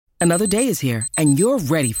Another day is here, and you're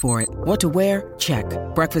ready for it. What to wear? Check.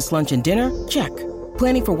 Breakfast, lunch, and dinner? Check.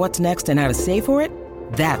 Planning for what's next and how to save for it?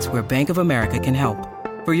 That's where Bank of America can help.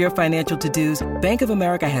 For your financial to-dos, Bank of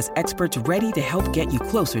America has experts ready to help get you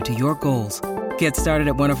closer to your goals. Get started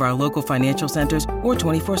at one of our local financial centers or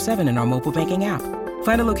 24/7 in our mobile banking app.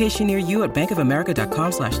 Find a location near you at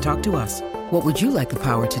bankofamerica.com/talktous. What would you like the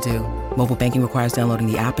power to do? Mobile banking requires downloading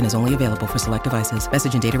the app and is only available for select devices.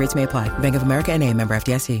 Message and data rates may apply. Bank of America N.A., member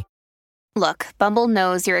FDIC. Look, Bumble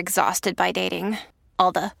knows you're exhausted by dating.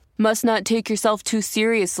 All the must not take yourself too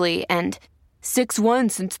seriously and 6'1"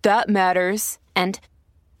 since that matters. And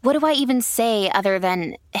what do I even say other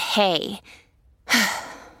than, hey?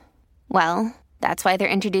 Well, that's why they're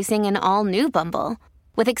introducing an all-new Bumble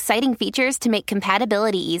with exciting features to make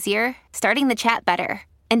compatibility easier, starting the chat better,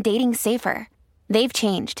 and dating safer. They've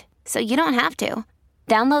changed, so you don't have to.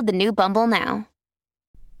 Download the new Bumble now.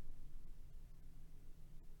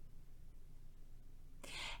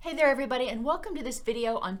 Hey there, everybody, and welcome to this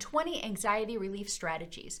video on 20 anxiety relief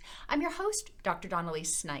strategies. I'm your host, Dr.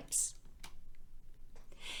 Dawn-Elise Snipes.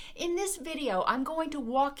 In this video, I'm going to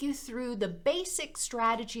walk you through the basic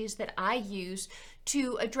strategies that I use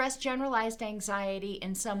to address generalized anxiety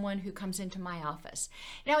in someone who comes into my office.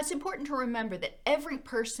 Now, it's important to remember that every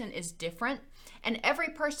person is different, and every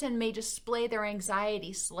person may display their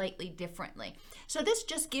anxiety slightly differently. So this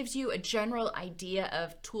just gives you a general idea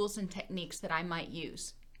of tools and techniques that I might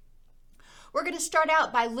use. We're going to start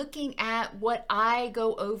out by looking at what I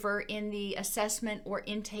go over in the assessment or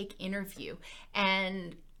intake interview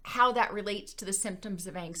and how that relates to the symptoms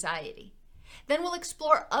of anxiety. Then we'll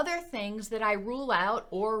explore other things that I rule out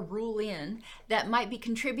or rule in that might be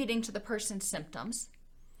contributing to the person's symptoms.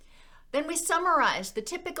 Then we summarize the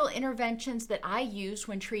typical interventions that I use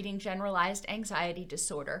when treating generalized anxiety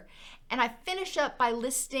disorder. And I finish up by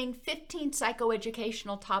listing 15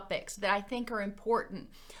 psychoeducational topics that I think are important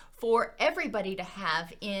for everybody to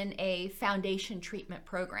have in a foundation treatment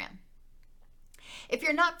program. If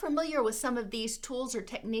you're not familiar with some of these tools or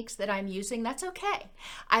techniques that I'm using, that's okay.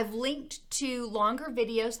 I've linked to longer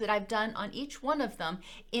videos that I've done on each one of them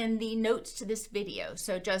in the notes to this video.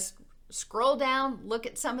 So just scroll down, look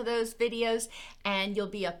at some of those videos, and you'll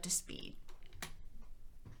be up to speed.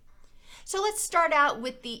 So let's start out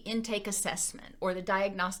with the intake assessment or the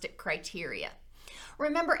diagnostic criteria.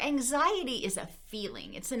 Remember, anxiety is a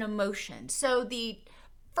feeling, it's an emotion. So the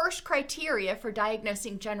first criteria for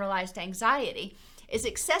diagnosing generalized anxiety is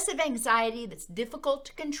excessive anxiety that's difficult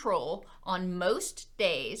to control on most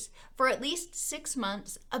days for at least 6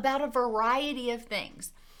 months about a variety of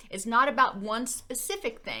things. It's not about one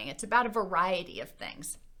specific thing, it's about a variety of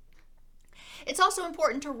things. It's also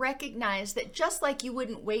important to recognize that just like you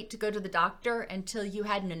wouldn't wait to go to the doctor until you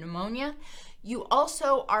had a pneumonia, you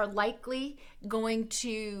also are likely going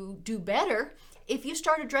to do better if you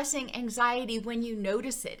start addressing anxiety when you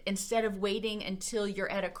notice it, instead of waiting until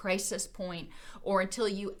you're at a crisis point or until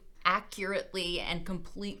you accurately and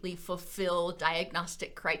completely fulfill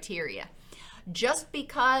diagnostic criteria. Just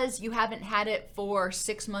because you haven't had it for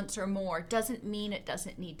 6 months or more doesn't mean it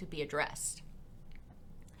doesn't need to be addressed.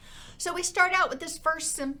 So we start out with this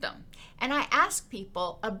first symptom, and I ask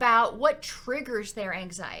people about what triggers their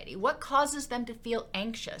anxiety, what causes them to feel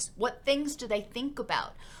anxious, what things do they think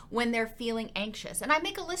about when they're feeling anxious, and I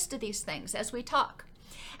make a list of these things as we talk.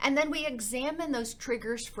 And then we examine those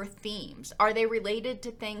triggers for themes. Are they related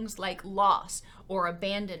to things like loss or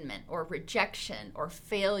abandonment or rejection or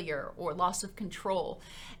failure or loss of control?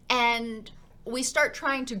 And we start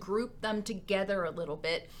trying to group them together a little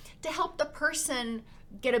bit to help the person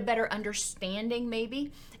get a better understanding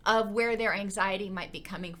maybe of where their anxiety might be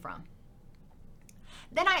coming from.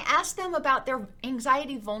 Then I ask them about their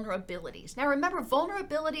anxiety vulnerabilities. Now remember,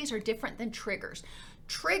 vulnerabilities are different than triggers.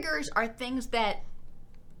 Triggers are things that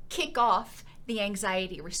kick off the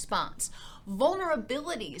anxiety response.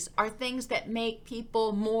 Vulnerabilities are things that make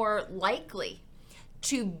people more likely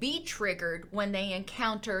to be triggered when they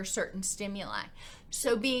encounter certain stimuli.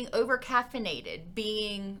 So being overcaffeinated,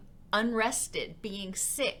 being unrested, being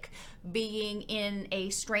sick, being in a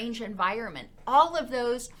strange environment, all of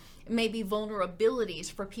those may be vulnerabilities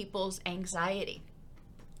for people's anxiety.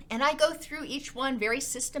 And I go through each one very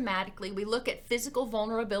systematically. We look at physical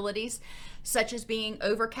vulnerabilities, such as being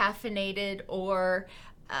overcaffeinated or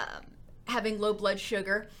having low blood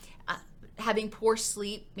sugar, having poor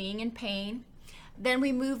sleep, being in pain. Then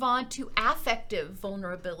we move on to affective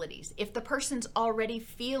vulnerabilities. If the person's already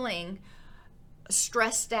feeling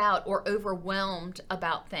stressed out or overwhelmed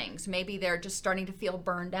about things, maybe they're just starting to feel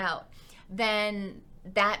burned out, then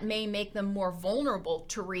that may make them more vulnerable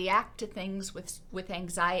to react to things with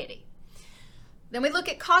anxiety. Then we look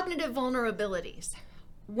at cognitive vulnerabilities.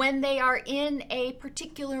 When they are in a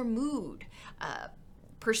particular mood,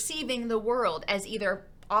 perceiving the world as either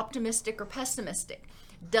optimistic or pessimistic,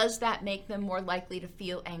 does that make them more likely to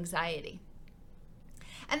feel anxiety?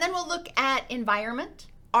 And then we'll look at environment.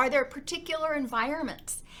 Are there particular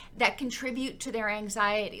environments that contribute to their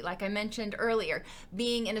anxiety? Like I mentioned earlier,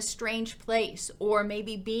 being in a strange place, or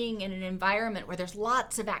maybe being in an environment where there's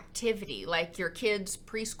lots of activity, like your kid's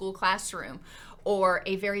preschool classroom or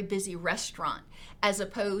a very busy restaurant, as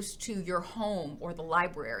opposed to your home or the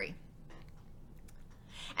library.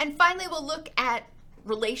 And finally, we'll look at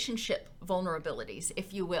relationship vulnerabilities,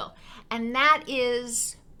 if you will. And that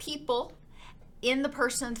is people in the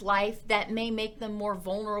person's life that may make them more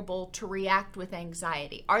vulnerable to react with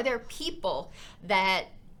anxiety. Are there people that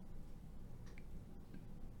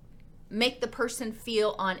make the person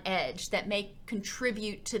feel on edge, that may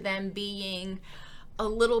contribute to them being a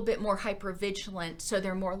little bit more hypervigilant, so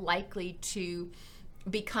they're more likely to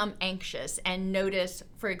become anxious and notice,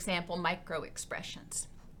 for example, micro expressions?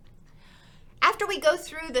 After we go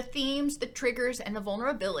through the themes, the triggers, and the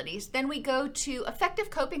vulnerabilities, then we go to effective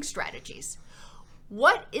coping strategies.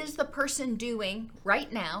 What is the person doing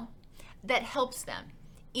right now that helps them?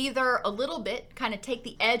 Either a little bit, kind of take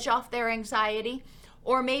the edge off their anxiety,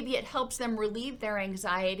 or maybe it helps them relieve their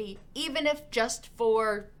anxiety, even if just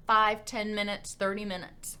for 5, 10 minutes, 30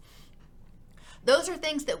 minutes. Those are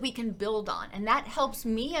things that we can build on, and that helps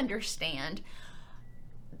me understand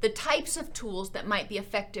the types of tools that might be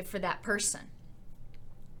effective for that person.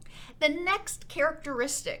 The next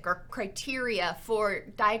characteristic or criteria for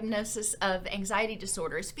diagnosis of anxiety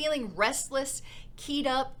disorder is feeling restless, keyed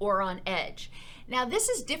up, or on edge. Now, this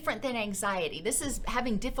is different than anxiety. This is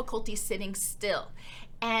having difficulty sitting still.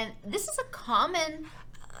 And this is a common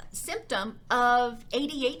symptom of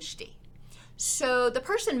ADHD. So the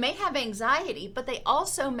person may have anxiety, but they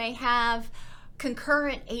also may have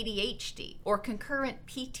concurrent ADHD or concurrent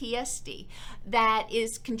PTSD that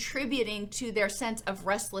is contributing to their sense of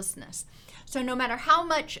restlessness. So no matter how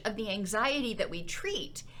much of the anxiety that we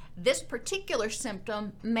treat, this particular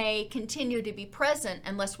symptom may continue to be present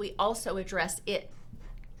unless we also address it.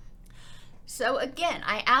 So again,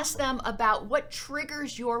 I ask them about what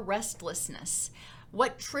triggers your restlessness,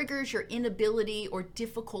 what triggers your inability or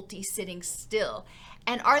difficulty sitting still.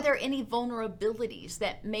 And are there any vulnerabilities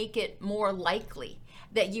that make it more likely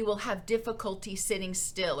that you will have difficulty sitting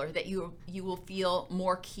still, or that you will feel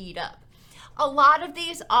more keyed up? A lot of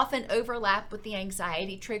these often overlap with the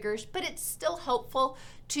anxiety triggers, but it's still helpful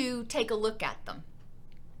to take a look at them.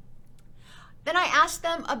 Then I ask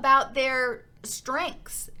them about their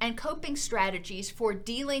strengths and coping strategies for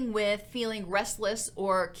dealing with feeling restless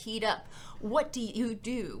or keyed up. What do you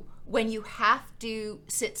do when you have to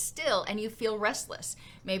sit still and you feel restless?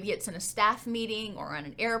 Maybe it's in a staff meeting or on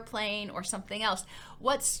an airplane or something else.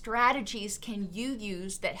 What strategies can you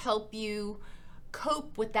use that help you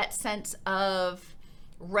cope with that sense of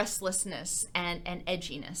restlessness and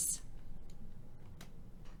edginess?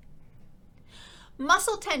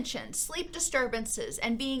 Muscle tension, sleep disturbances,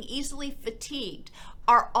 and being easily fatigued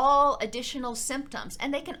are all additional symptoms,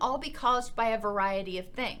 and they can all be caused by a variety of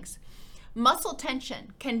things. Muscle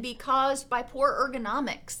tension can be caused by poor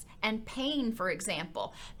ergonomics and pain, for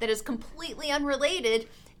example, that is completely unrelated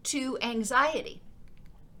to anxiety.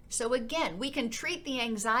 So again, we can treat the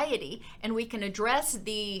anxiety and we can address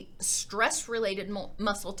the stress-related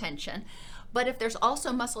muscle tension, but if there's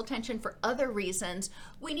also muscle tension for other reasons,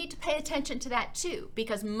 we need to pay attention to that too,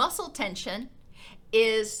 because muscle tension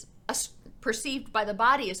is perceived by the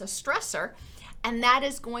body as a stressor, and that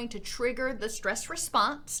is going to trigger the stress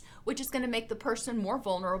response, which is going to make the person more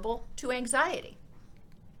vulnerable to anxiety.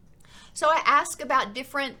 So I ask about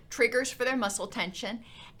different triggers for their muscle tension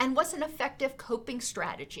and what's an effective coping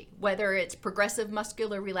strategy, whether it's progressive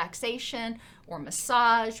muscular relaxation or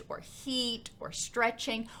massage or heat or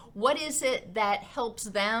stretching. What is it that helps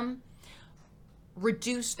them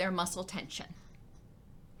reduce their muscle tension?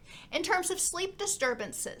 In terms of sleep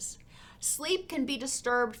disturbances, sleep can be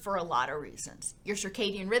disturbed for a lot of reasons. Your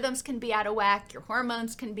circadian rhythms can be out of whack, your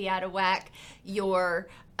hormones can be out of whack,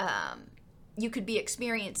 you could be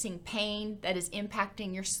experiencing pain that is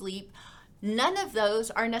impacting your sleep. None of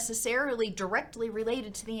those are necessarily directly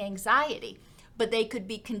related to the anxiety, but they could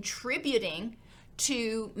be contributing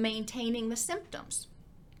to maintaining the symptoms.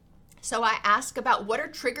 So I ask about what are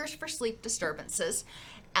triggers for sleep disturbances.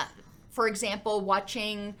 For example,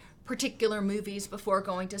 watching particular movies before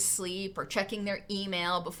going to sleep or checking their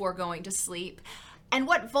email before going to sleep, and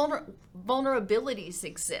what vulnerabilities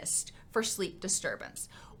exist for sleep disturbance.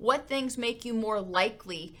 What things make you more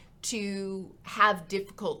likely to have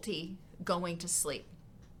difficulty going to sleep.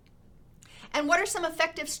 And what are some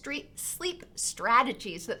effective sleep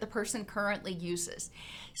strategies that the person currently uses?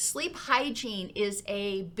 Sleep hygiene is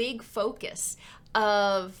a big focus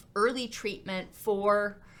of early treatment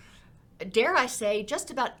for, dare I say,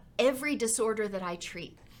 just about every disorder that I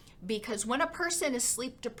treat. Because when a person is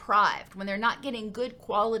sleep deprived, when they're not getting good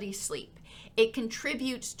quality sleep, it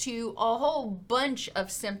contributes to a whole bunch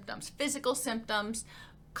of symptoms, physical symptoms,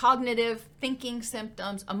 cognitive thinking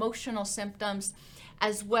symptoms, emotional symptoms,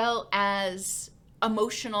 as well as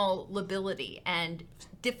emotional lability and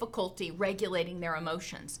difficulty regulating their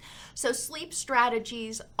emotions. So sleep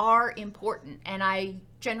strategies are important, and I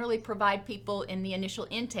generally provide people in the initial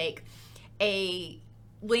intake a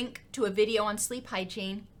link to a video on sleep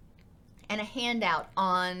hygiene and a handout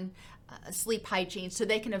on sleep hygiene so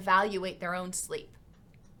they can evaluate their own sleep.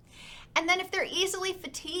 And then if they're easily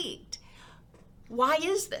fatigued, why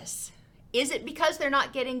is this? Is it because they're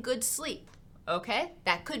not getting good sleep? Okay,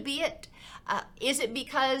 that could be it. Is it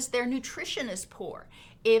because their nutrition is poor?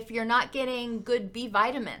 If you're not getting good B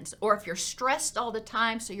vitamins, or if you're stressed all the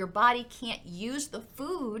time so your body can't use the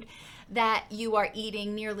food that you are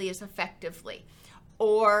eating nearly as effectively,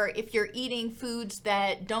 or if you're eating foods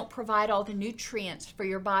that don't provide all the nutrients for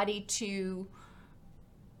your body to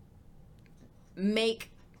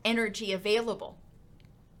make energy available,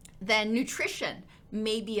 then nutrition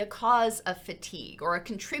may be a cause of fatigue or a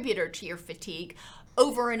contributor to your fatigue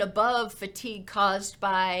over and above fatigue caused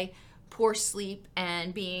by poor sleep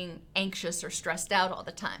and being anxious or stressed out all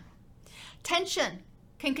the time. Tension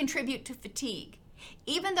can contribute to fatigue.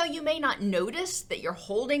 Even though you may not notice that you're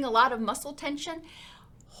holding a lot of muscle tension,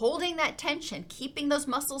 holding that tension, keeping those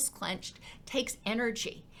muscles clenched, takes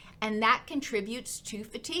energy, and that contributes to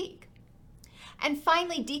fatigue. And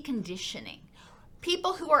finally, deconditioning.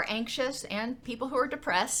 People who are anxious and people who are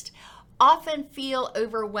depressed often feel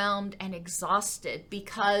overwhelmed and exhausted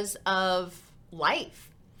because of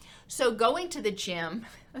life. So going to the gym,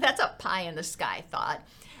 that's a pie in the sky thought.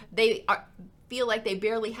 They feel like they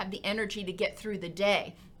barely have the energy to get through the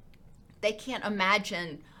day. They can't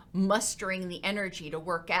imagine mustering the energy to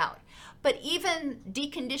work out. But even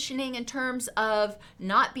deconditioning in terms of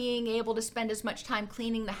not being able to spend as much time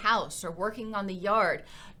cleaning the house or working on the yard,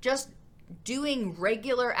 just doing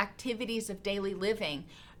regular activities of daily living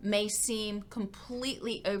may seem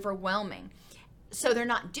completely overwhelming. So they're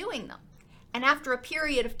not doing them. And after a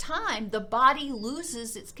period of time, the body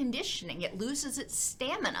loses its conditioning. It loses its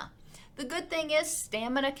stamina. The good thing is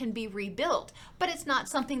stamina can be rebuilt, but it's not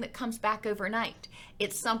something that comes back overnight.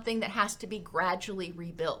 It's something that has to be gradually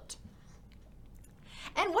rebuilt.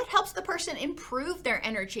 And what helps the person improve their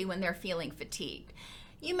energy when they're feeling fatigued?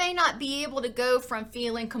 You may not be able to go from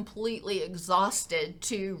feeling completely exhausted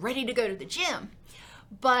to ready to go to the gym,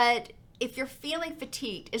 but if you're feeling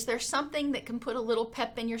fatigued, is there something that can put a little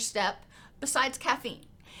pep in your step besides caffeine?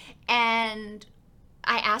 And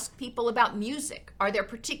I ask people about music. Are there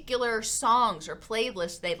particular songs or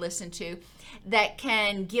playlists they listen to that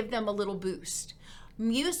can give them a little boost?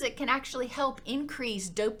 Music can actually help increase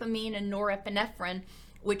dopamine and norepinephrine,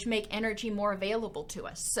 which make energy more available to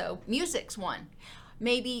us. So music's one.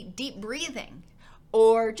 Maybe deep breathing,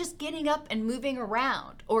 or just getting up and moving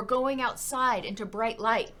around, or going outside into bright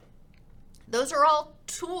light. Those are all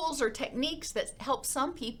tools or techniques that help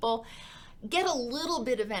some people get a little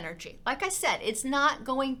bit of energy. Like I said, it's not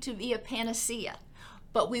going to be a panacea,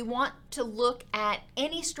 but we want to look at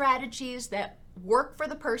any strategies that work for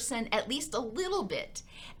the person at least a little bit,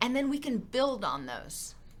 and then we can build on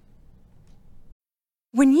those.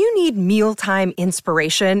 When you need mealtime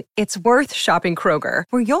inspiration, it's worth shopping Kroger,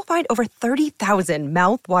 where you'll find over 30,000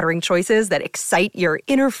 mouth-watering choices that excite your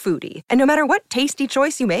inner foodie. And no matter what tasty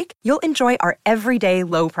choice you make, you'll enjoy our everyday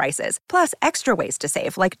low prices, plus extra ways to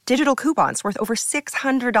save, like digital coupons worth over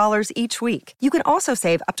 $600 each week. You can also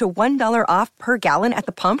save up to $1 off per gallon at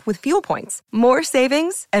the pump with fuel points. More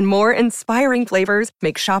savings and more inspiring flavors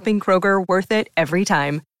make shopping Kroger worth it every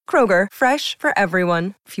time. Kroger, fresh for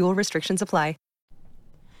everyone. Fuel restrictions apply.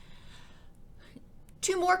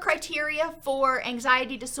 2 more criteria for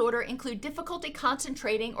anxiety disorder include difficulty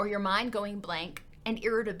concentrating or your mind going blank, and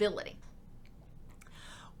irritability.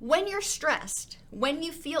 When you're stressed, when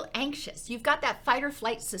you feel anxious, you've got that fight or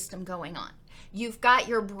flight system going on. You've got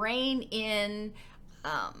your brain in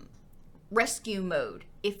rescue mode,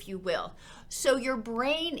 if you will. So your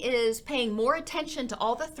brain is paying more attention to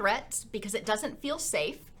all the threats because it doesn't feel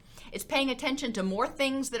safe. It's paying attention to more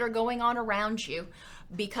things that are going on around you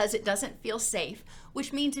because it doesn't feel safe,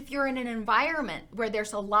 which means if you're in an environment where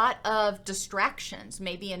there's a lot of distractions,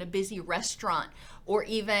 maybe in a busy restaurant or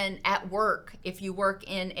even at work, if you work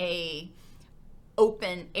in a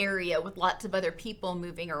open area with lots of other people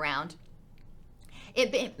moving around,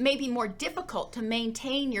 it may be more difficult to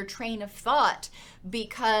maintain your train of thought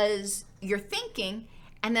because you're thinking,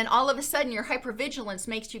 and then all of a sudden your hypervigilance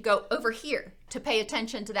makes you go over here to pay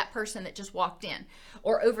attention to that person that just walked in,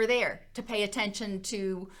 or over there to pay attention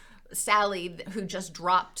to Sally who just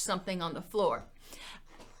dropped something on the floor.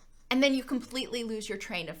 And then you completely lose your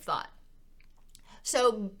train of thought.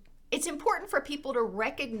 So it's important for people to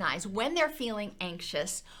recognize when they're feeling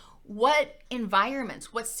anxious, what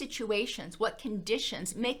environments, what situations, what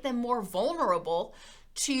conditions make them more vulnerable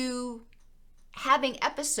to having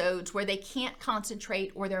episodes where they can't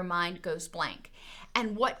concentrate or their mind goes blank,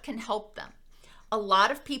 and what can help them. A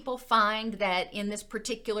lot of people find that in this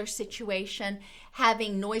particular situation,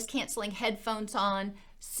 having noise-canceling headphones on,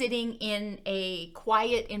 sitting in a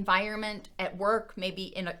quiet environment at work,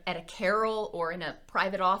 maybe at a carrel or in a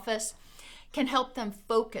private office, can help them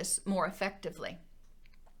focus more effectively.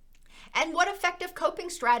 And what effective coping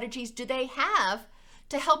strategies do they have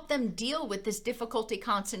to help them deal with this difficulty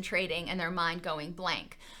concentrating and their mind going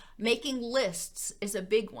blank? Making lists is a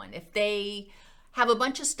big one. If they have a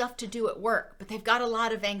bunch of stuff to do at work, but they've got a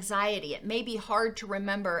lot of anxiety, it may be hard to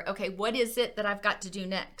remember, okay, what is it that I've got to do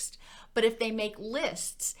next? But if they make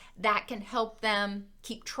lists, that can help them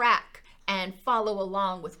keep track and follow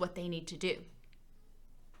along with what they need to do.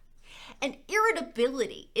 And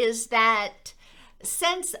irritability is that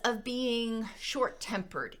sense of being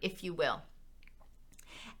short-tempered, if you will.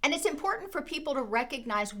 And it's important for people to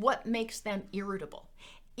recognize what makes them irritable.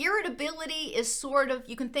 Irritability is sort of,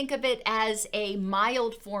 you can think of it as a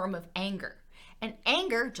mild form of anger. And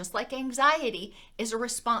anger, just like anxiety, is a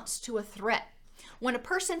response to a threat. When a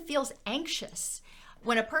person feels anxious,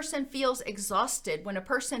 when a person feels exhausted, when a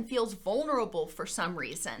person feels vulnerable for some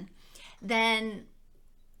reason, then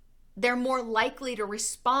they're more likely to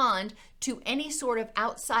respond to any sort of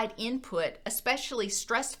outside input, especially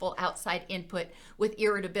stressful outside input, with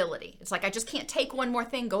irritability. It's like, I just can't take one more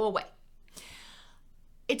thing, go away.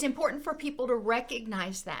 It's important for people to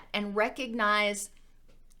recognize that and recognize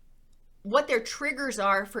what their triggers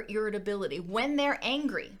are for irritability. When they're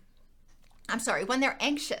when they're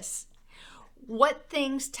anxious, what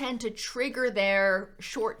things tend to trigger their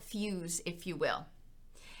short fuse, if you will,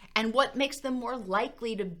 and what makes them more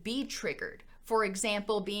likely to be triggered. For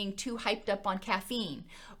example, being too hyped up on caffeine,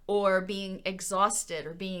 or being exhausted,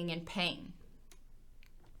 or being in pain.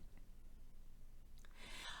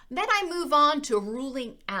 Then I move on to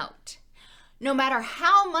ruling out. No matter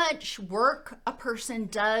how much work a person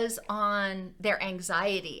does on their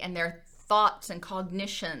anxiety and their thoughts and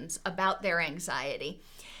cognitions about their anxiety,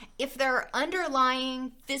 if there are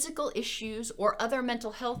underlying physical issues or other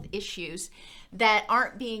mental health issues that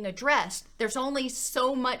aren't being addressed, there's only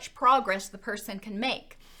so much progress the person can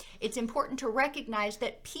make. It's important to recognize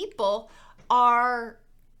that people are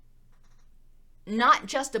not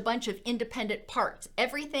just a bunch of independent parts.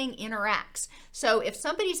 Everything interacts. So if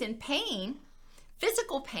somebody's in pain,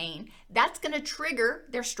 physical pain, that's going to trigger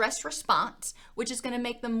their stress response, which is going to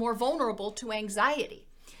make them more vulnerable to anxiety.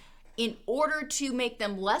 In order to make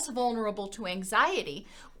them less vulnerable to anxiety,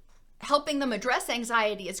 helping them address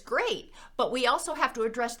anxiety is great, but we also have to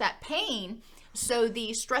address that pain so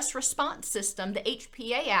the stress response system, the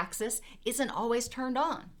HPA axis, isn't always turned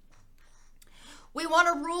on. We want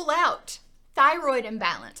to rule out thyroid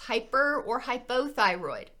imbalance, hyper or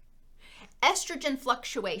hypothyroid, estrogen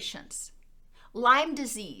fluctuations, Lyme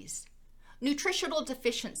disease, nutritional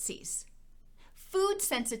deficiencies, food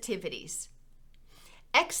sensitivities,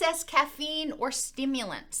 excess caffeine or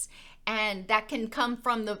stimulants, and that can come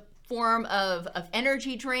from the form of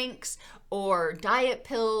energy drinks or diet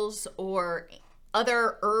pills or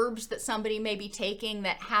other herbs that somebody may be taking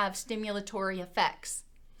that have stimulatory effects.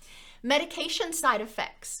 Medication side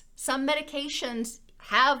effects. Some medications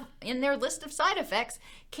have in their list of side effects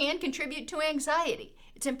can contribute to anxiety.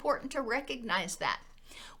 It's important to recognize that.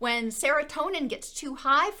 When serotonin gets too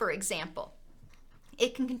high, for example,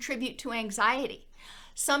 it can contribute to anxiety.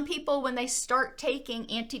 Some people, when they start taking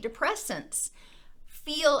antidepressants,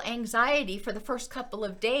 feel anxiety for the first couple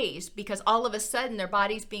of days because all of a sudden their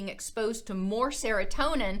body's being exposed to more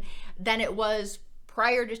serotonin than it was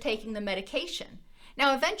prior to taking the medication.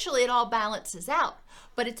 Now, eventually it all balances out,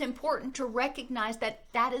 but it's important to recognize that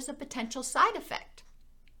that is a potential side effect.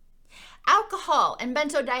 Alcohol and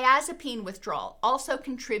benzodiazepine withdrawal also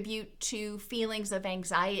contribute to feelings of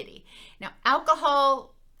anxiety. Now,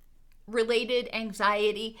 alcohol-related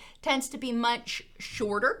anxiety tends to be much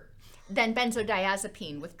shorter than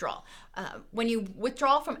benzodiazepine withdrawal. When you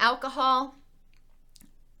withdraw from alcohol,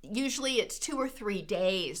 Usually it's 2 or 3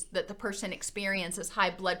 days that the person experiences high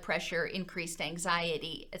blood pressure, increased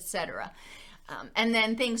anxiety, etc. And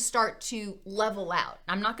then things start to level out.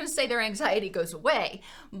 I'm not going to say their anxiety goes away,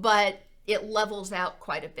 but it levels out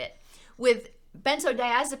quite a bit. With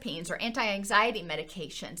benzodiazepines or anti-anxiety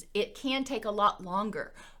medications, it can take a lot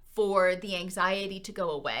longer for the anxiety to go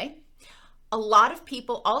away. A lot of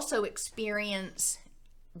people also experience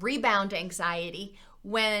rebound anxiety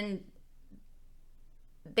when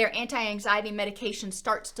their anti-anxiety medication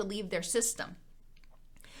starts to leave their system.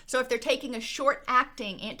 So if they're taking a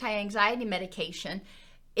short-acting anti-anxiety medication,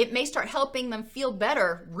 it may start helping them feel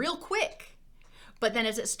better real quick. But then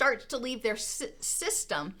as it starts to leave their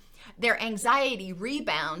system, their anxiety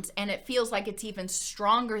rebounds and it feels like it's even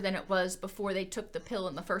stronger than it was before they took the pill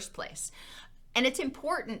in the first place. And it's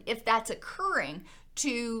important, if that's occurring,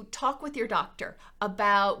 to talk with your doctor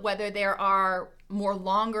about whether there are more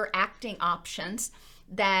longer acting options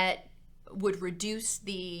that would reduce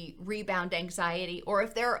the rebound anxiety, or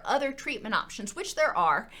if there are other treatment options, which there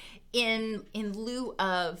are, in lieu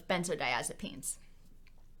of benzodiazepines.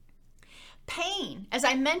 Pain, as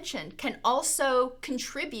I mentioned, can also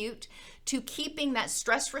contribute to keeping that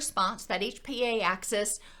stress response, that HPA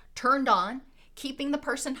axis, turned on, keeping the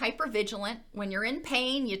person hypervigilant. When you're in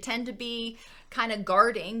pain, you tend to be kind of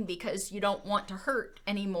guarding because you don't want to hurt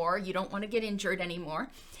anymore. You don't want to get injured anymore.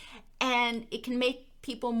 And it can make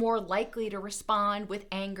people more likely to respond with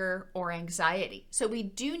anger or anxiety. So we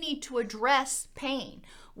do need to address pain,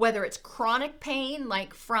 whether it's chronic pain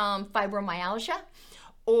like from fibromyalgia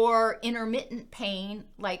or intermittent pain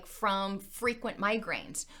like from frequent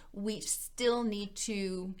migraines. We still need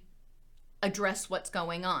to address what's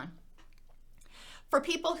going on. For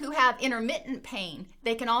people who have intermittent pain,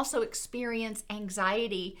 they can also experience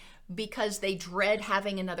anxiety because they dread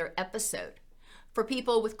having another episode. For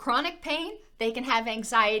people with chronic pain, they can have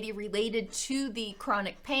anxiety related to the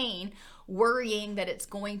chronic pain, worrying that it's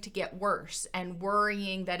going to get worse and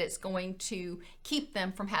worrying that it's going to keep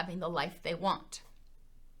them from having the life they want.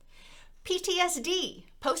 PTSD,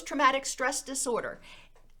 post-traumatic stress disorder,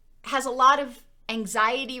 has a lot of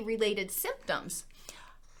anxiety-related symptoms.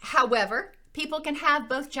 However, people can have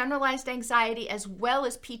both generalized anxiety as well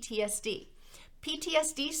as PTSD.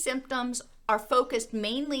 PTSD symptoms are focused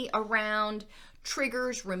mainly around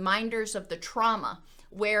triggers, reminders of the trauma,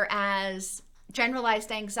 whereas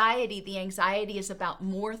generalized anxiety, the anxiety is about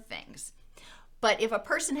more things. But if a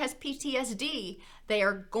person has PTSD, they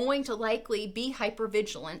are going to likely be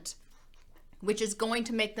hypervigilant, which is going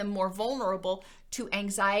to make them more vulnerable to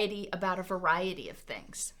anxiety about a variety of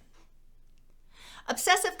things.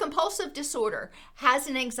 Obsessive compulsive disorder has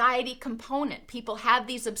an anxiety component. People have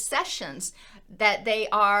these obsessions that they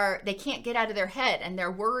can't get out of their head, and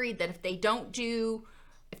they're worried that if they don't do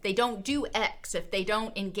X, if they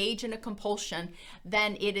don't engage in a compulsion,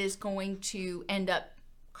 then it is going to end up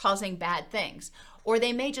causing bad things. Or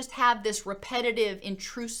they may just have this repetitive,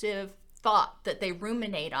 intrusive thought that they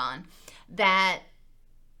ruminate on that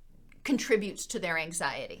contributes to their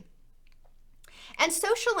anxiety. And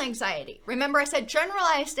social anxiety. Remember, I said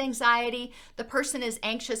generalized anxiety, the person is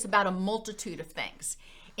anxious about a multitude of things.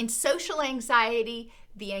 In social anxiety,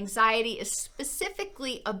 the anxiety is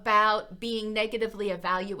specifically about being negatively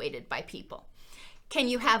evaluated by people. Can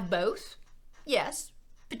you have both? Yes,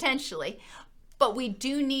 potentially. But we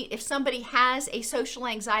do need, if somebody has a social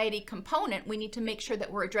anxiety component, we need to make sure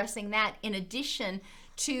that we're addressing that in addition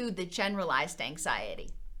to the generalized anxiety.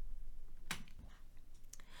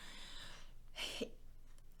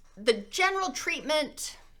 The general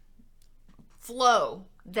treatment flow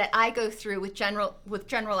that I go through with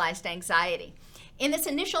generalized anxiety. In this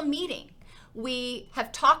initial meeting, we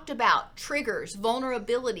have talked about triggers,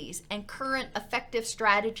 vulnerabilities, and current effective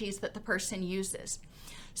strategies that the person uses.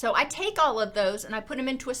 So I take all of those and I put them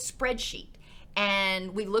into a spreadsheet,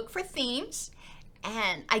 and we look for themes,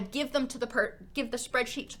 and I give the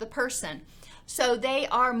spreadsheet to the person so they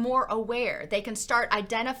are more aware. They can start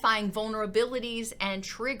identifying vulnerabilities and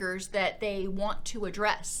triggers that they want to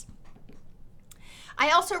address.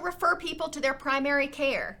 I also refer people to their primary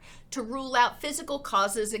care to rule out physical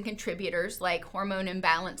causes and contributors like hormone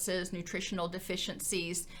imbalances, nutritional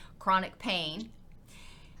deficiencies, chronic pain.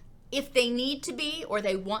 If they need to be or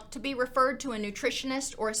they want to be referred to a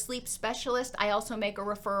nutritionist or a sleep specialist, I also make a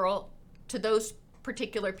referral to those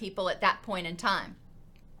particular people at that point in time.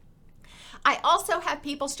 I also have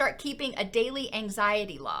people start keeping a daily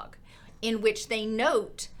anxiety log in which they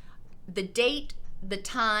note the date, the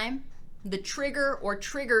time, the trigger or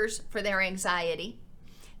triggers for their anxiety,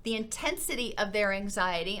 the intensity of their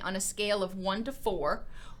anxiety on a scale of 1 to 4,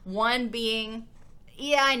 1 being,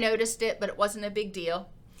 yeah, I noticed it, but it wasn't a big deal,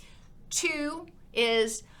 2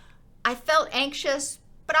 is I felt anxious,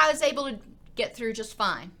 but I was able to get through just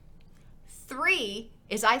fine. 3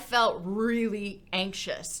 is I felt really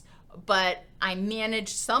anxious, but I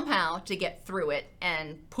managed somehow to get through it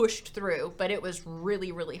and pushed through, but it was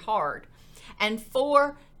really, really hard. And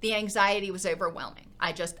 4, the anxiety was overwhelming.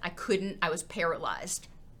 I couldn't, I was paralyzed.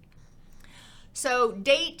 So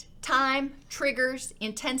date, time, triggers,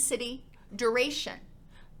 intensity, duration.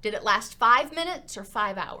 Did it last 5 minutes or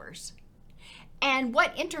 5 hours? And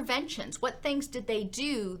what interventions, what things did they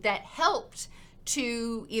do that helped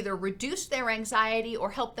to either reduce their anxiety or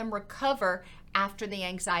help them recover after the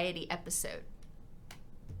anxiety episode?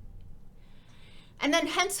 And then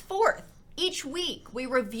henceforth, each week we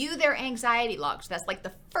review their anxiety logs. That's like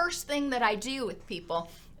the first thing that I do with people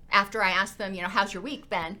after I ask them, how's your week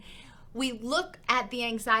been? We look at the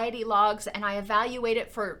anxiety logs and I evaluate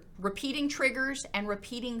it for repeating triggers and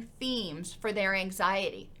repeating themes for their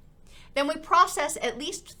anxiety. Then we process at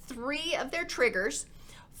least 3 of their triggers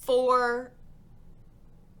for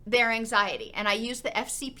their anxiety. And I use the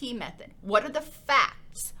FCP method. What are the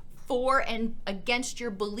facts for and against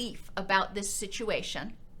your belief about this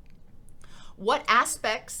situation? What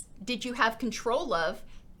aspects did you have control of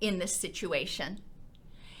in this situation?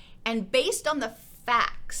 And based on the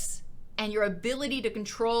facts and your ability to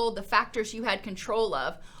control the factors you had control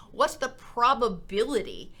of, what's the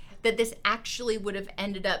probability that this actually would have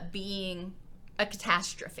ended up being a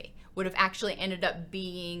catastrophe, would have actually ended up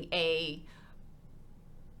being a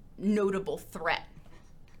notable threat?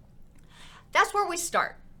 That's where we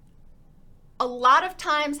start. A lot of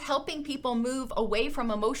times helping people move away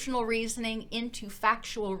from emotional reasoning into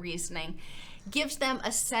factual reasoning gives them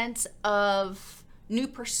a sense of new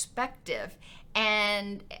perspective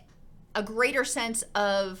and a greater sense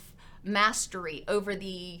of mastery over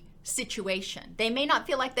the situation. They may not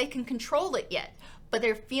feel like they can control it yet, but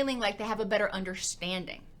they're feeling like they have a better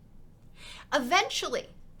understanding. Eventually,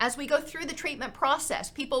 as we go through the treatment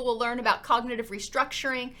process, people will learn about cognitive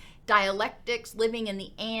restructuring, dialectics, living in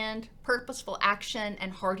the and, purposeful action,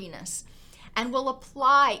 and hardiness. And will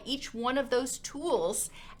apply each one of those tools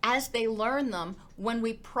as they learn them when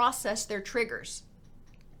we process their triggers.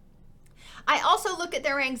 I also look at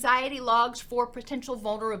their anxiety logs for potential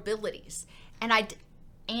vulnerabilities, and I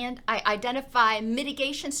identify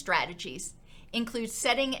mitigation strategies, include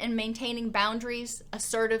setting and maintaining boundaries,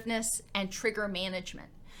 assertiveness, and trigger management.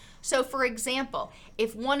 So for example,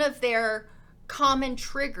 if one of their common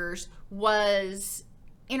triggers was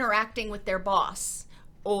interacting with their boss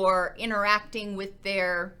or interacting with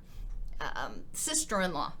their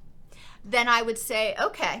sister-in-law, then I would say,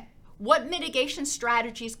 okay, what mitigation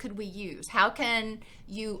strategies could we use? How can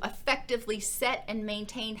you effectively set and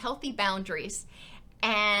maintain healthy boundaries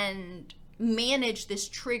and manage this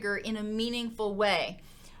trigger in a meaningful way?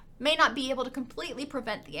 May not be able to completely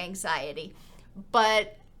prevent the anxiety,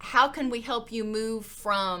 but how can we help you move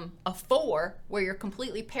from a 4, where you're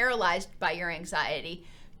completely paralyzed by your anxiety,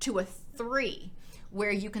 to a 3, where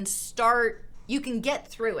you can get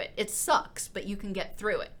through it. It sucks, but you can get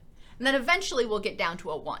through it. And then eventually we'll get down to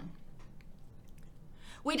a 1.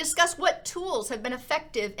 We discuss what tools have been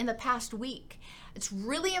effective in the past week. It's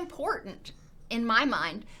really important, in my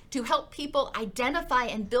mind, to help people identify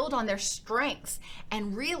and build on their strengths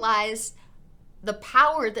and realize the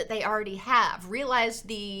power that they already have, realize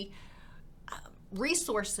the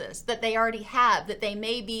resources that they already have that they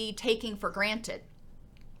may be taking for granted.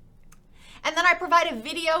 And then I provide a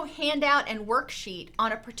video, handout, and worksheet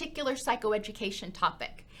on a particular psychoeducation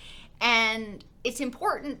topic. And it's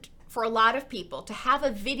important for a lot of people to have a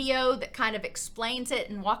video that kind of explains it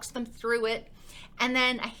and walks them through it, and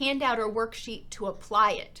then a handout or worksheet to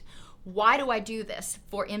apply it. Why do I do this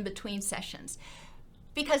for in-between sessions?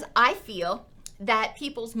 Because I feel that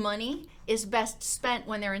people's money is best spent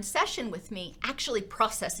when they're in session with me actually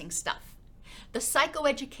processing stuff. The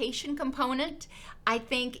psychoeducation component, I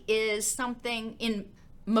think, is something, in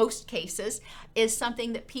most cases, is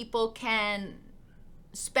something that people can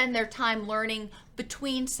spend their time learning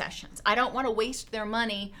between sessions. I don't want to waste their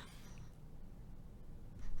money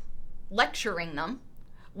lecturing them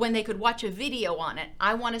when they could watch a video on it.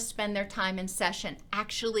 I want to spend their time in session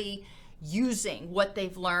actually using what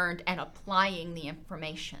they've learned and applying the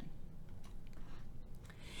information.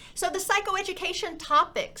 So the psychoeducation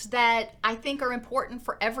topics that I think are important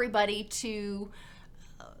for everybody to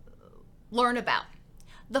learn about.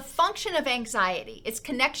 The function of anxiety, its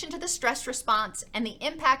connection to the stress response, and the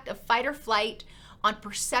impact of fight or flight on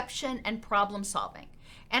perception and problem solving.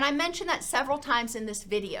 And I mentioned that several times in this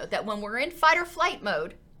video, that when we're in fight or flight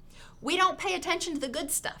mode, we don't pay attention to the good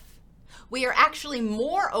stuff. We are actually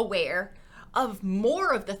more aware of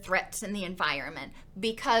more of the threats in the environment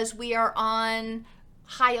because we are on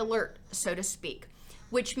high alert, so to speak,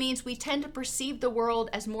 which means we tend to perceive the world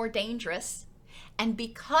as more dangerous. And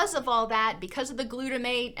because of all that, because of the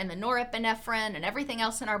glutamate and the norepinephrine and everything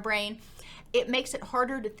else in our brain, it makes it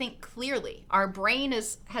harder to think clearly. Our brain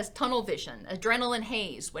has tunnel vision, adrenaline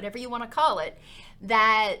haze, whatever you want to call it,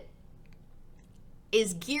 that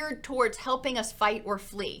is geared towards helping us fight or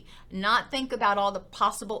flee, not think about all the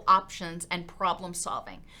possible options and problem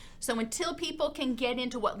solving. So until people can get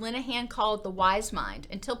into what Linehan called the wise mind,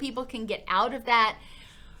 until people can get out of that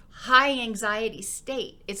high anxiety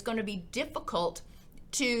state, it's going to be difficult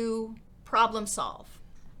to problem solve.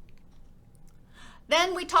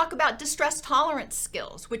 Then we talk about distress tolerance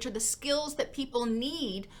skills, which are the skills that people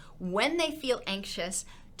need when they feel anxious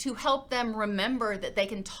to help them remember that they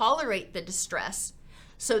can tolerate the distress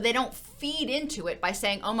so they don't feed into it by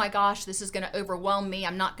saying, oh my gosh, this is going to overwhelm me,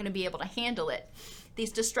 I'm not going to be able to handle it.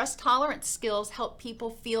 These distress tolerance skills help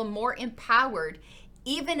people feel more empowered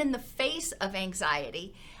even in the face of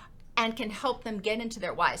anxiety and can help them get into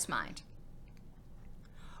their wise mind.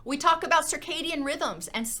 We talk about circadian rhythms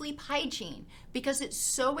and sleep hygiene because it's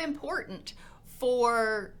so important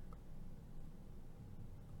for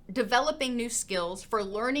developing new skills, for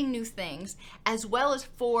learning new things, as well as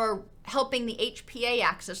for helping the HPA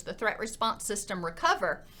axis, the threat response system,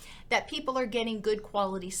 recover, that people are getting good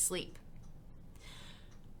quality sleep.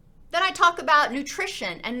 Then I talk about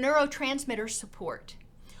nutrition and neurotransmitter support.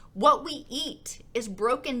 What we eat is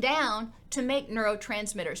broken down to make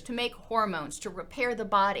neurotransmitters, to make hormones, to repair the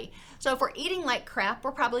body. So if we're eating like crap,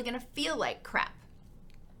 we're probably going to feel like crap.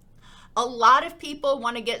 A lot of people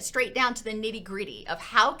want to get straight down to the nitty-gritty of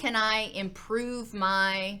how can I improve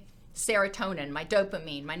my serotonin, my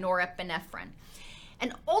dopamine, my norepinephrine.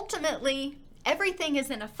 And ultimately, everything is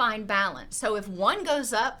in a fine balance. So if one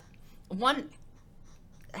goes up, one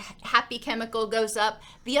happy chemical goes up,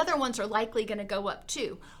 the other ones are likely going to go up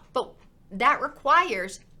too. But that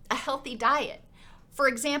requires a healthy diet. For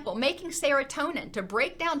example, making serotonin, to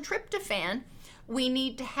break down tryptophan, we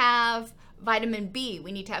need to have vitamin B,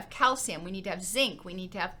 we need to have calcium, we need to have zinc, we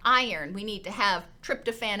need to have iron, we need to have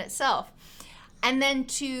tryptophan itself. And then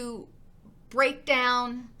to break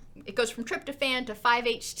down, it goes from tryptophan to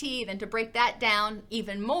 5-HT, then to break that down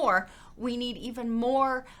even more, we need even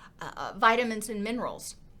more vitamins and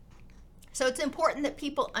minerals. So it's important that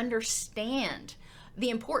people understand the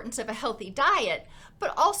importance of a healthy diet,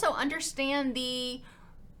 but also understand the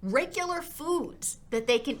regular foods that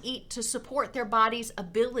they can eat to support their body's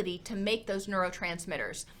ability to make those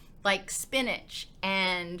neurotransmitters, like spinach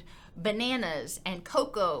and bananas and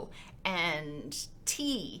cocoa and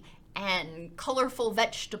tea and colorful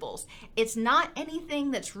vegetables. It's not anything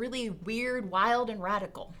that's really weird, wild, and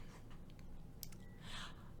radical.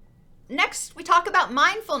 Next, we talk about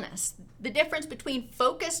mindfulness, the difference between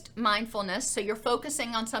focused mindfulness, so you're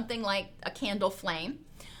focusing on something like a candle flame,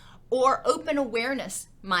 or open awareness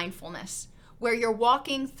mindfulness, where you're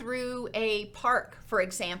walking through a park, for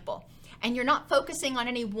example, and you're not focusing on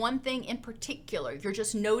any one thing in particular. You're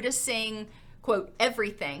just noticing, quote,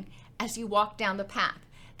 everything as you walk down the path.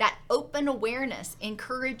 That open awareness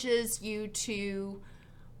encourages you to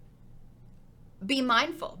be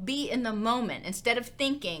mindful, be in the moment, instead of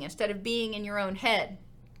thinking, instead of being in your own head.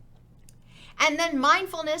 And then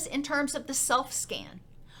mindfulness in terms of the self-scan.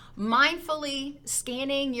 Mindfully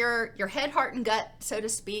scanning your head, heart, and gut, so to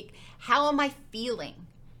speak. How am I feeling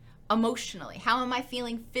emotionally? How am I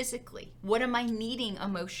feeling physically? What am I needing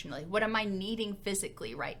emotionally? What am I needing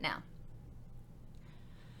physically right now?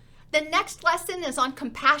 The next lesson is on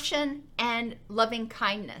compassion and loving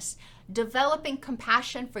kindness. Developing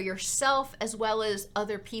compassion for yourself as well as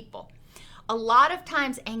other people. A lot of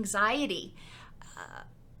times anxiety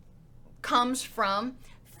comes from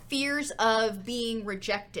fears of being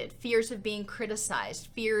rejected, fears of being criticized,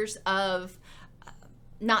 fears of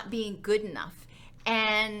not being good enough.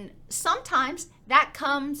 And sometimes that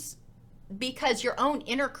comes because your own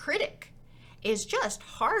inner critic is just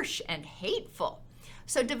harsh and hateful.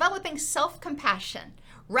 So developing self-compassion,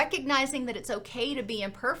 recognizing that it's okay to be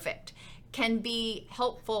imperfect, can be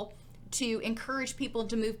helpful to encourage people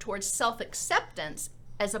to move towards self-acceptance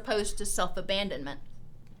as opposed to self-abandonment.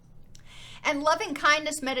 And loving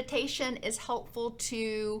kindness meditation is helpful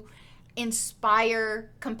to inspire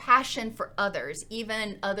compassion for others,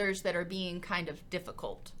 even others that are being kind of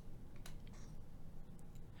difficult.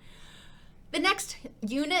 The next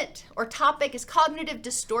unit or topic is cognitive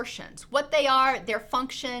distortions, what they are, their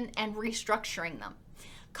function, and restructuring them.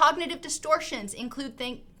 Cognitive distortions include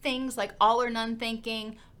things like all or none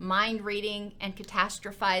thinking, mind reading, and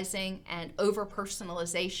catastrophizing, and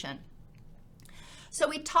over-personalization. So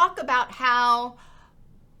we talk about how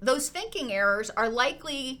those thinking errors are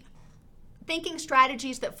likely thinking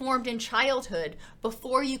strategies that formed in childhood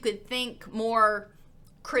before you could think more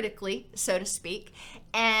critically, so to speak,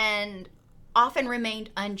 and often remained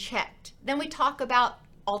unchecked. Then we talk about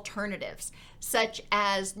alternatives, such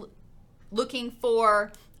as looking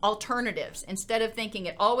for alternatives. Instead of thinking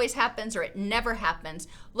it always happens or it never happens,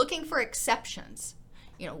 looking for exceptions.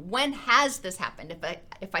 When has this happened?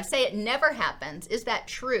 If I say it never happens, is that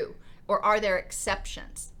true? Or are there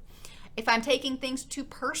exceptions? If I'm taking things too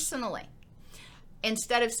personally,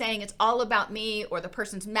 instead of saying it's all about me or the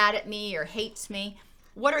person's mad at me or hates me,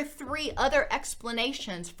 what are 3 other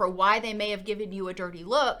explanations for why they may have given you a dirty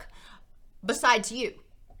look besides you?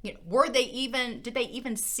 Did they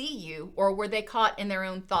even see you, or were they caught in their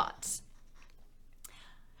own thoughts?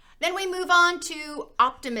 Then we move on to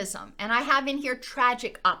optimism, and I have in here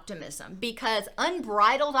tragic optimism, because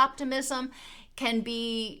unbridled optimism can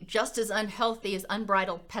be just as unhealthy as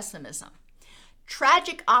unbridled pessimism.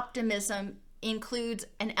 Tragic optimism includes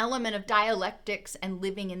an element of dialectics and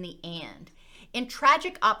living in the and. In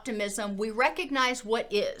tragic optimism, we recognize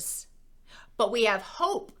what is, but we have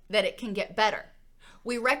hope that it can get better.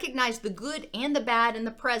 We recognize the good and the bad in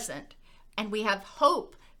the present, and we have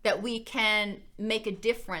hope that we can make a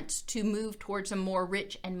difference to move towards a more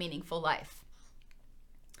rich and meaningful life.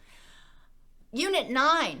 Unit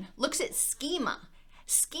 9 looks at schema.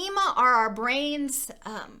 Schema are our brain's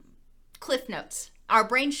cliff notes, our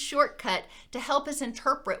brain's shortcut to help us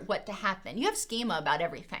interpret what to happen. You have schema about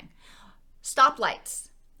everything. Stoplights.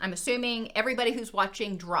 I'm assuming everybody who's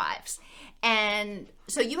watching drives. And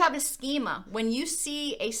so you have a schema. When you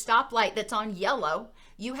see a stoplight that's on yellow,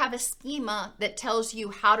 you have a schema that tells you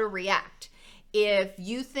how to react. If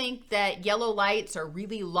you think that yellow lights are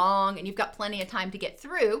really long and you've got plenty of time to get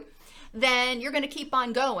through, then you're going to keep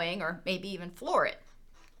on going, or maybe even floor it.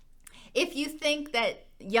 If you think that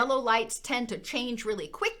yellow lights tend to change really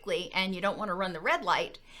quickly and you don't want to run the red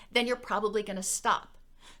light, then you're probably going to stop.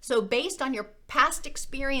 So based on your past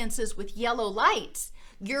experiences with yellow lights,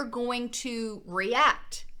 you're going to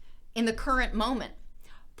react in the current moment,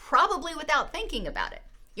 probably without thinking about it.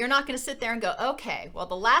 You're not going to sit there and go, okay, well,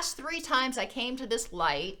 the last 3 times I came to this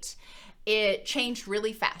light, it changed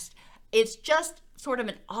really fast. It's just sort of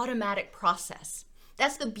an automatic process.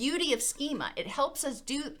 That's the beauty of schema. It helps us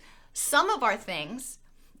do some of our things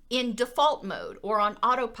in default mode or on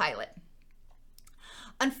autopilot.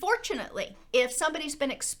 Unfortunately, if somebody's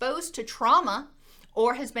been exposed to trauma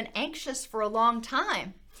or has been anxious for a long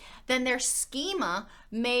time, then their schema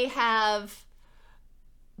may have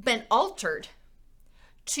been altered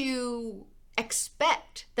to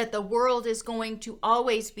expect that the world is going to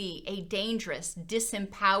always be a dangerous,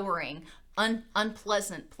 disempowering,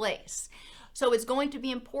 unpleasant place. So it's going to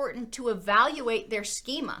be important to evaluate their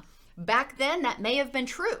schema. Back then, that may have been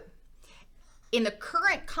true. In the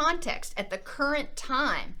current context, at the current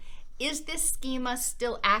time, is this schema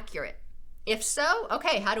still accurate? If so,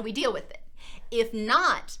 okay, how do we deal with it? If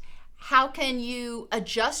not, how can you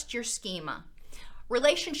adjust your schema?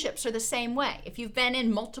 Relationships are the same way. If you've been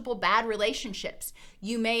in multiple bad relationships,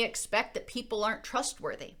 you may expect that people aren't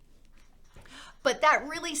trustworthy. But that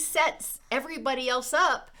really sets everybody else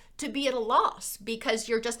up to be at a loss because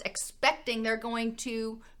you're just expecting they're going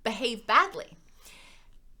to behave badly.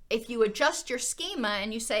 If you adjust your schema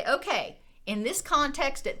and you say, okay, in this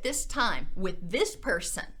context, at this time, with this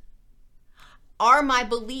person, are my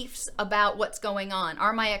beliefs about what's going on,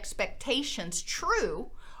 are my expectations true,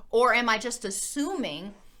 or am I just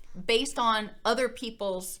assuming based on other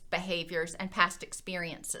people's behaviors and past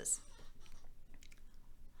experiences?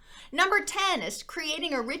 Number 10 is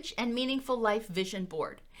creating a rich and meaningful life vision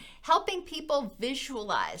board, helping people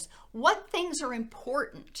visualize what things are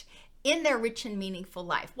important in their rich and meaningful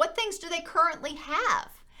life. What things do they currently have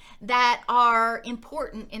that are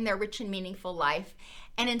important in their rich and meaningful life?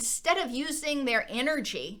 And instead of using their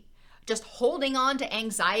energy, just holding on to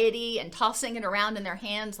anxiety and tossing it around in their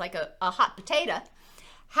hands like a hot potato,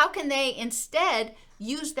 how can they instead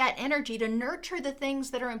use that energy to nurture the things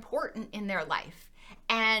that are important in their life?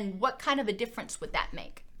 And what kind of a difference would that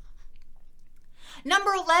make?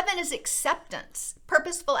 Number 11 is acceptance,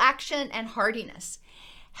 purposeful action, and hardiness.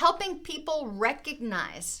 Helping people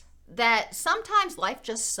recognize that sometimes life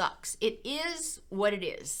just sucks. It is what it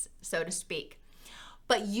is, so to speak.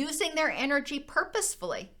 But using their energy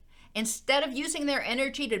purposefully, instead of using their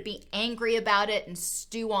energy to be angry about it and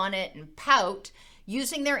stew on it and pout,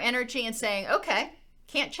 using their energy and saying, okay,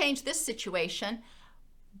 can't change this situation,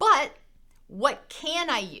 but what can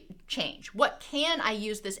I change? What can I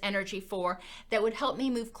use this energy for that would help me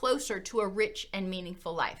move closer to a rich and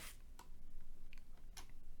meaningful life?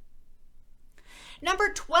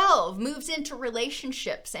 Number 12 moves into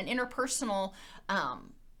relationships and interpersonal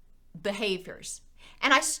behaviors.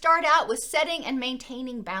 And I start out with setting and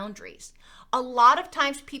maintaining boundaries. A lot of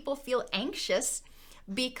times people feel anxious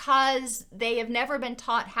because they have never been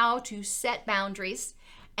taught how to set boundaries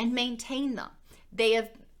and maintain them.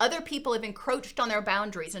 Other people have encroached on their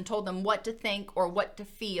boundaries and told them what to think or what to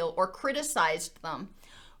feel, or criticized them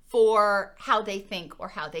for how they think or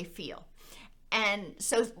how they feel. And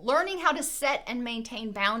so learning how to set and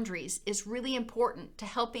maintain boundaries is really important to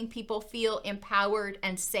helping people feel empowered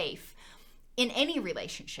and safe in any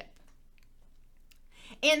relationship.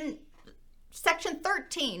 In section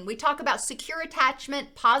 13, we talk about secure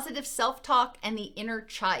attachment, positive self-talk, and the inner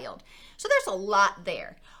child. So there's a lot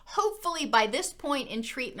there. Hopefully by this point in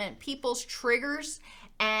treatment, people's triggers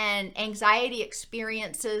and anxiety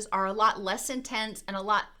experiences are a lot less intense and a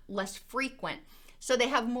lot less frequent, so they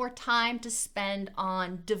have more time to spend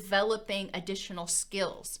on developing additional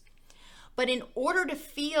skills. But in order to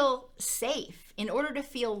feel safe, in order to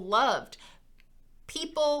feel loved,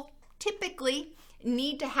 people typically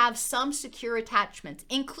need to have some secure attachments,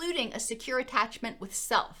 including a secure attachment with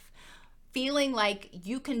self, feeling like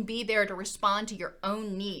you can be there to respond to your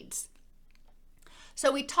own needs.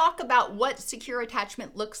 So we talk about what secure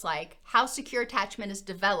attachment looks like, how secure attachment is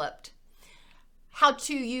developed, how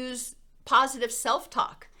to use positive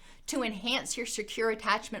self-talk to enhance your secure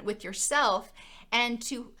attachment with yourself and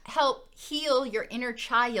to help heal your inner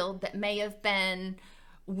child that may have been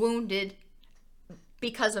wounded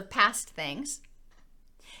because of past things.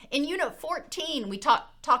 In Unit 14, we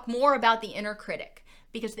talk more about the inner critic,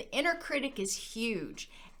 because the inner critic is huge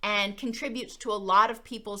and contributes to a lot of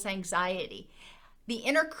people's anxiety. The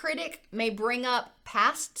inner critic may bring up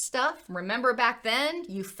past stuff. Remember back then,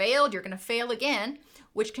 you failed, you're going to fail again,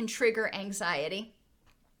 which can trigger anxiety.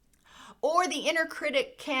 Or the inner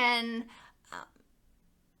critic can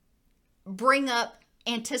bring up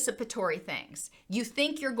anticipatory things. You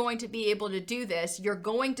think you're going to be able to do this, you're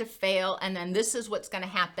going to fail, and then this is what's going to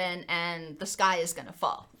happen, and the sky is going to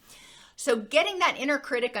fall. So getting that inner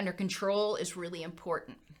critic under control is really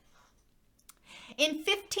important. In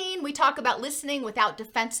 15, we talk about listening without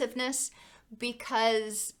defensiveness,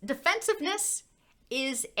 because defensiveness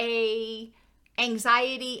is a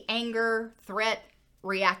anxiety, anger, threat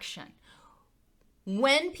reaction.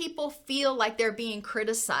 When people feel like they're being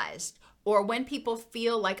criticized, or when people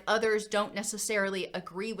feel like others don't necessarily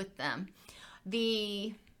agree with them,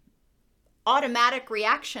 the automatic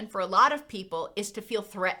reaction for a lot of people is to feel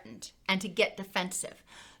threatened and to get defensive.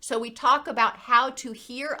 So we talk about how to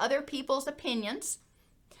hear other people's opinions,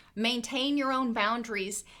 maintain your own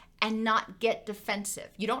boundaries, and not get defensive.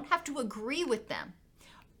 You don't have to agree with them,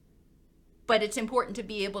 but it's important to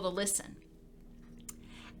be able to listen.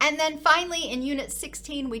 And then finally, in Unit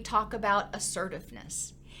 16, we talk about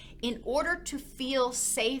assertiveness. In order to feel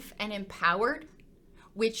safe and empowered,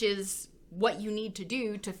 which is what you need to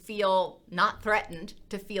do to feel not threatened,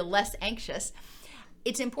 to feel less anxious,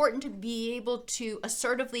 it's important to be able to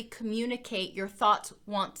assertively communicate your thoughts,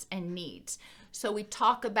 wants, and needs. So we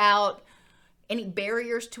talk about any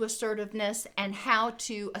barriers to assertiveness and how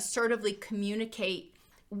to assertively communicate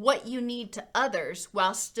what you need to others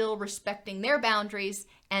while still respecting their boundaries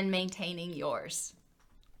and maintaining yours.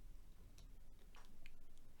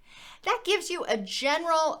 That gives you a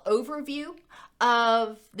general overview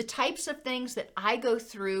of the types of things that I go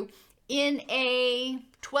through in a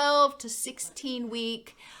 12 to 16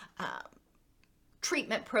 week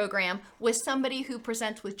treatment program with somebody who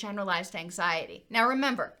presents with generalized anxiety. Now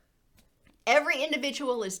remember, every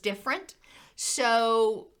individual is different,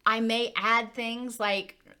 so I may add things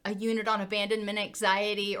like a unit on abandonment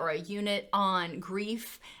anxiety or a unit on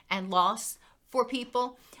grief and loss for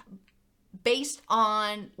people based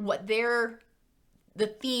on what the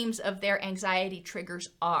themes of their anxiety triggers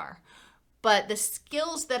are. But the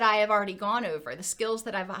skills that I have already gone over, the skills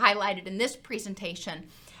that I've highlighted in this presentation,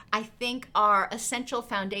 I think are essential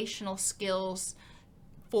foundational skills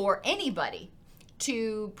for anybody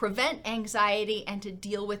to prevent anxiety and to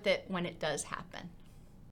deal with it when it does happen.